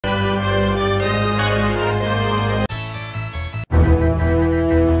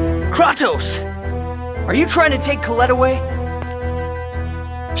Kratos! Are you trying to take Colette away?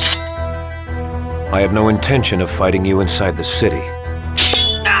 I have no intention of fighting you inside the city.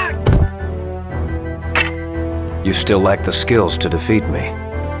 You still lack the skills to defeat me.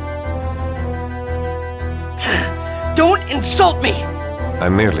 Don't insult me! I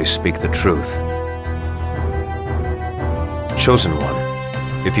merely speak the truth. Chosen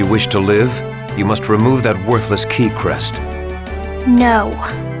One, if you wish to live, you must remove that worthless key crest. No,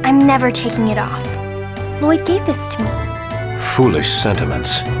 I'm never taking it off. Lloyd gave this to me. Foolish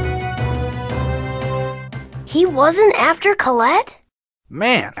sentiments. He wasn't after Colette?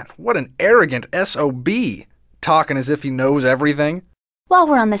 Man, what an arrogant SOB. Talking as if he knows everything. While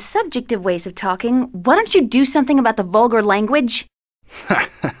we're on the subject of ways of talking, why don't you do something about the vulgar language?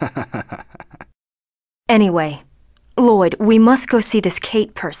 Anyway, Lloyd, we must go see this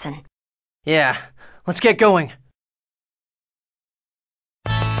Kate person. Yeah, let's get going.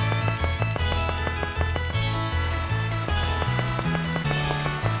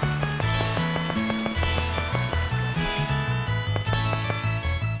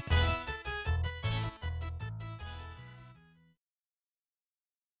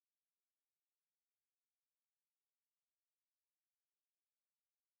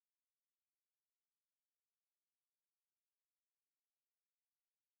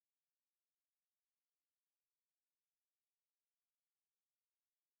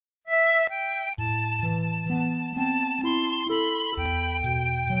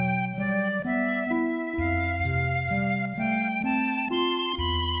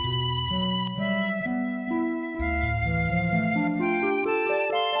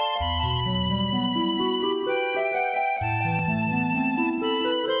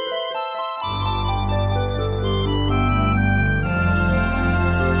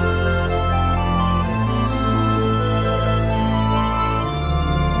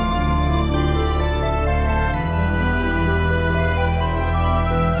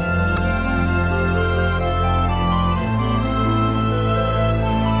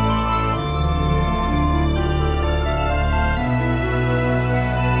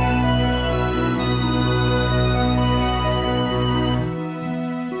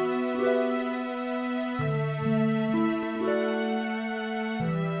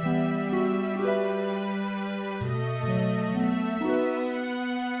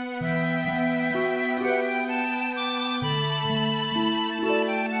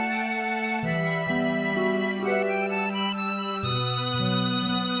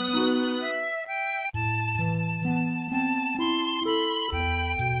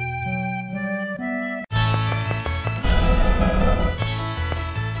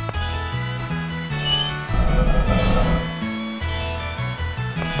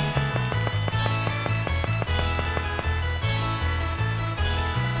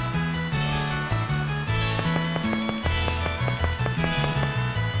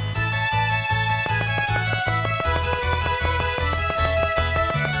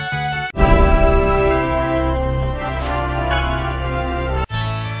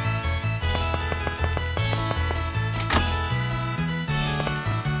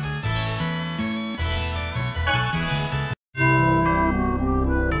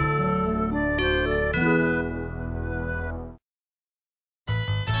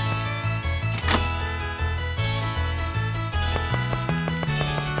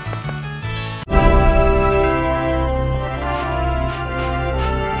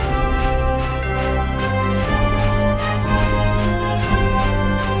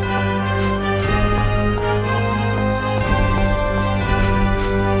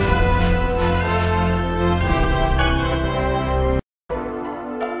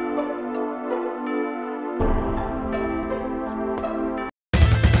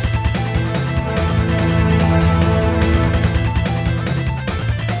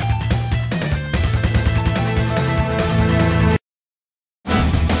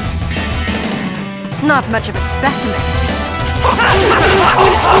 Not much of a specimen.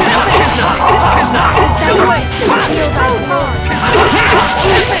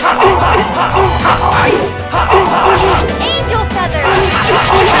 Angel feathers!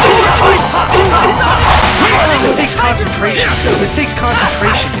 This takes concentration. This takes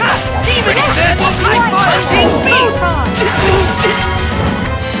concentration. Ready for this? Take beast!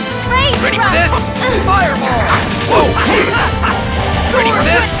 Ready for this? Fireball! Whoa! Ready for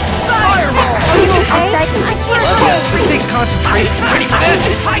this? Fireball! Are you okay? I can't. This takes concentration. Ready for this?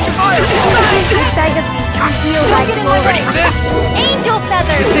 Fireball! Ready for this? Angel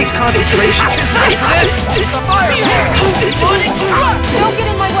feathers! This takes concentration. Ready for this? Fireball! Don't get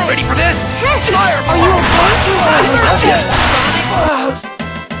in my way! Ready for this? Fireball! Are you okay?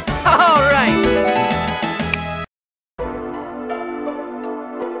 Oh,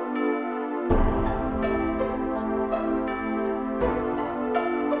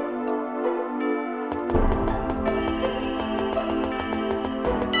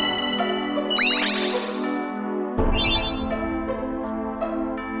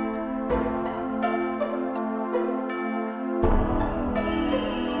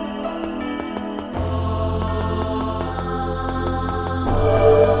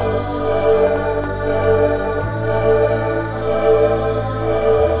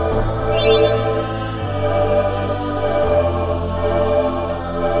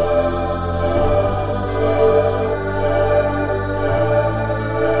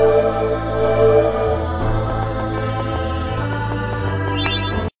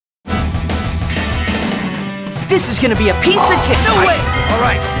 gonna be a piece of cake. No way!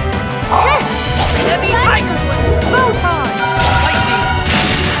 Alright. Heavy tiger blade! Photon! Lightning!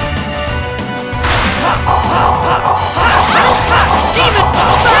 Demon!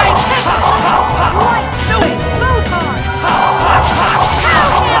 Side! Light! No way! Photon!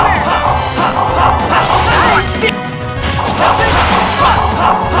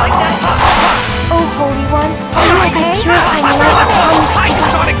 Like that? Oh, Holy One, are you okay? Purifying light upon this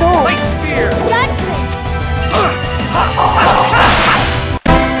Sonic soul. Light Spear! Judgment!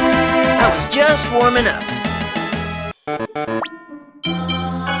 I was just warming up.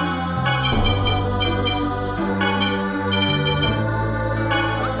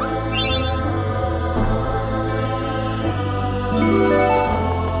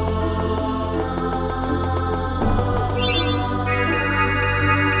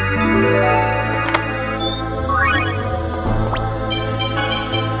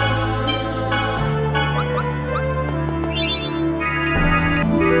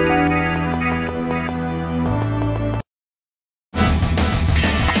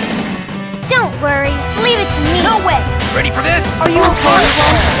 Don't worry, leave it to me. No way! Ready for this? Are you okay,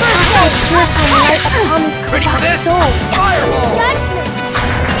 One? First aid, purifying light upon this Ready for this? soul. Fireball! Judgment!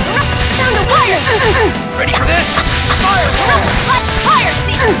 Sound of wire! Ready for this? Fireball! Fire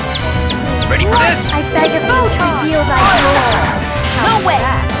seal! Ready for this? I beg of you to reveal thy glory. No way!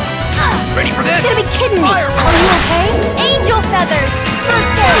 Ready for this? You're gonna be kidding me. Are you okay? Angel feathers!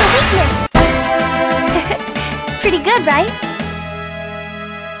 First aid, weakness. Pretty good, right?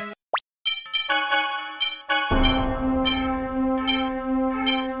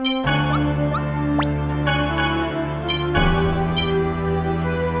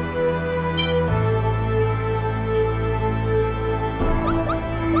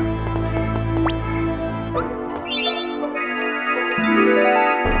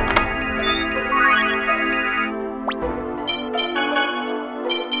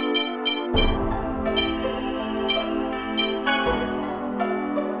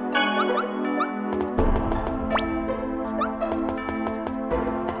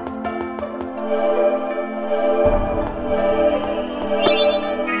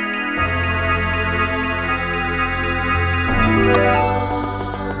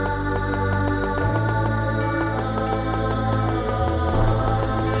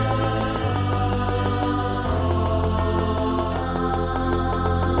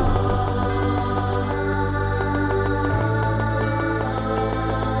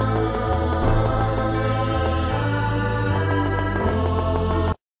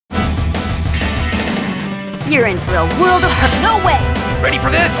 You're in for a world of hurt. No way! Ready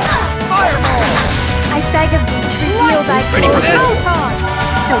for this? Fireball! I beg of you to reveal thy Ready for glory. this?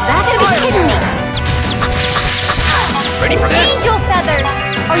 So that's the kidding me. Ready for this? Angel feathers.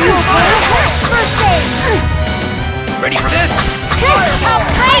 Are you okay? First aid. Ready for this? How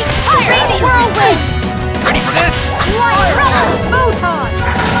great! Serene whirlwind. Ready for this? Light photon.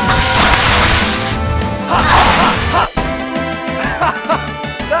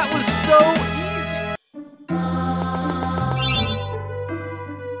 That was so easy.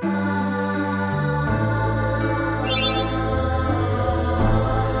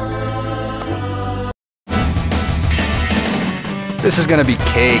 This is gonna be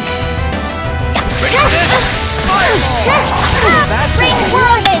cake. Ready for this? Fireball! Serene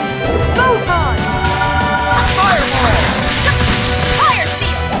whirlwind. Photon. Fireball! Fire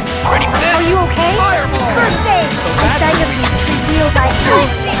seal! Ready for this? Are you okay? Fireball! First aid. I beg of you to reveal thy glory.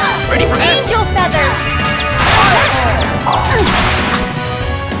 Ready for this? Angel feathers.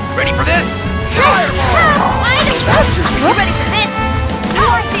 Ready for this? Fireball! You ready for this?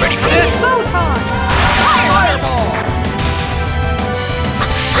 Power seal! Ready for this? Photon. Fireball!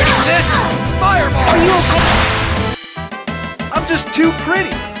 Ready for this? Fireball! Are you okay? I'm just too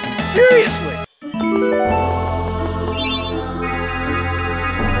pretty. Seriously.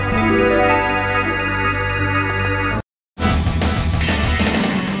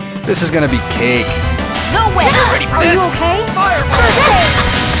 This is gonna be cake. No way! Ready for Are this? you okay? Fireball!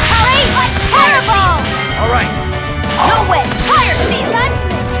 Fireball! Alright. No way! Fire seal!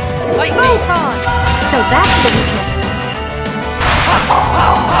 Judgment. Lightning! Photon. So that's the weakness.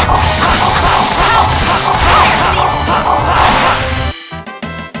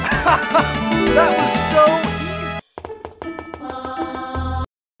 That was so easy.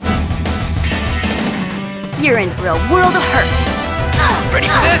 You're in for a world of hurt. Ready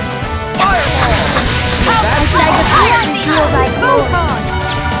for this? Fireball! I beg of you to reveal thy glory.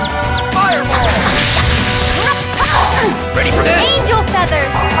 Fireball! Ready for this? Angel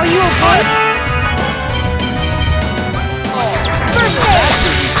feathers! Are you okay? First aid.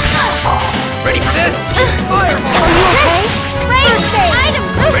 Ready for this? Fireball! Are you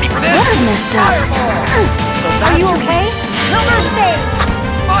messed up. Are you okay?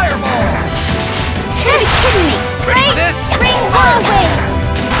 Fireball! You gotta be kidding me! Ready for this? Ring whirlwind!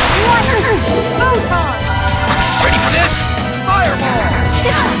 Photon! Ready for this? Fireball!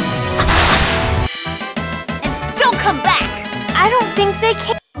 And don't come back! I don't think they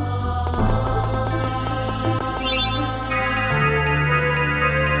can.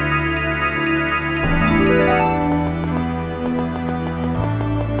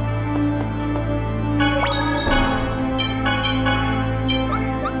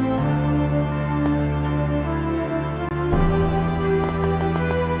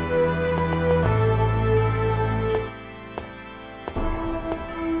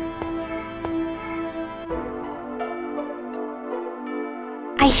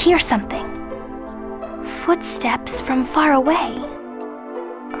 I hear something. Footsteps from far away.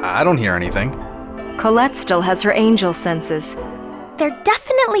 I don't hear anything. Colette still has her angel senses. They're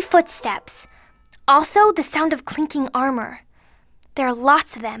definitely footsteps. Also, the sound of clinking armor. There are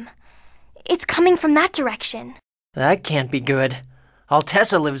lots of them. It's coming from that direction. That can't be good.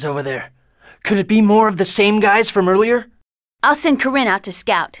 Altessa lives over there. Could it be more of the same guys from earlier? I'll send Corinne out to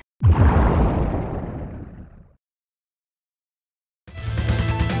scout.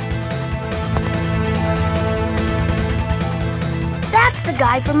 That's the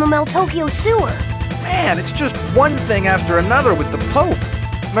guy from the Meltokyo sewer. Man, it's just one thing after another with the Pope.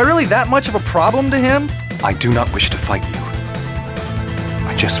 Am I really that much of a problem to him? I do not wish to fight you.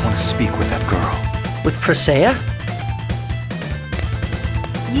 I just want to speak with that girl. With Presea?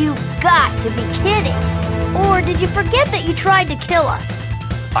 You've got to be kidding. Or did you forget that you tried to kill us?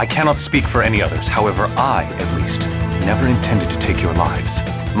 I cannot speak for any others. However, I, at least, never intended to take your lives.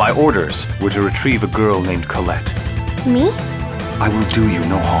 My orders were to retrieve a girl named Colette. Me? I will do you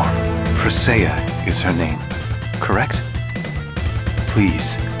no harm. Presea is her name, correct?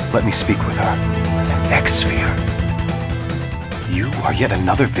 Please, let me speak with her. An X-Sphere. You are yet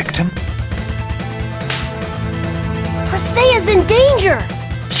another victim? Presea's in danger!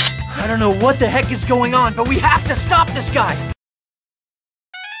 I don't know what the heck is going on, but we have to stop this guy!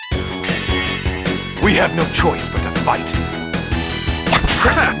 We have no choice but to fight.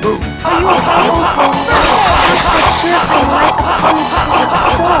 Crescent, move!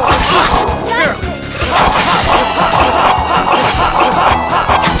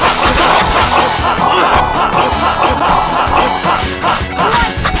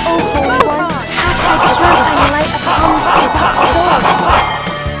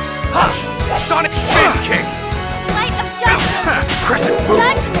 Sonic spin kick! Light of justice! Crescent move!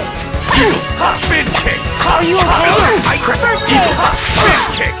 Judgment! Spin kick! Are you okay? Crescent evil! Spin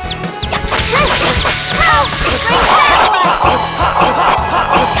kick! Help!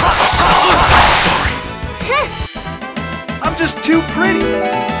 I'm just too pretty.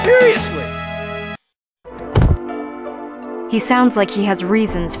 Seriously. He sounds like he has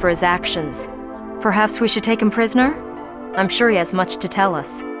reasons for his actions. Perhaps we should take him prisoner? I'm sure he has much to tell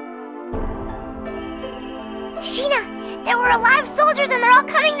us. Sheena, there were a lot of soldiers and they're all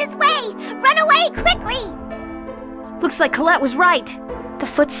coming this way! Run away, quickly! Looks like Colette was right. The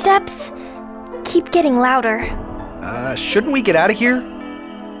footsteps keep getting louder. Shouldn't we get out of here?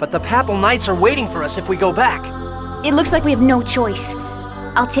 But the Papal Knights are waiting for us if we go back. It looks like we have no choice.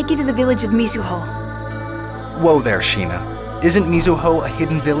 I'll take you to the village of Mizuho. Whoa there, Sheena. Isn't Mizuho a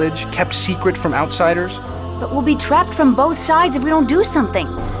hidden village, kept secret from outsiders? But we'll be trapped from both sides if we don't do something.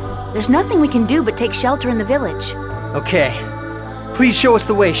 There's nothing we can do but take shelter in the village. Okay. Please show us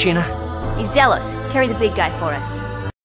the way, Sheena. Hey, Zealous, carry the big guy for us.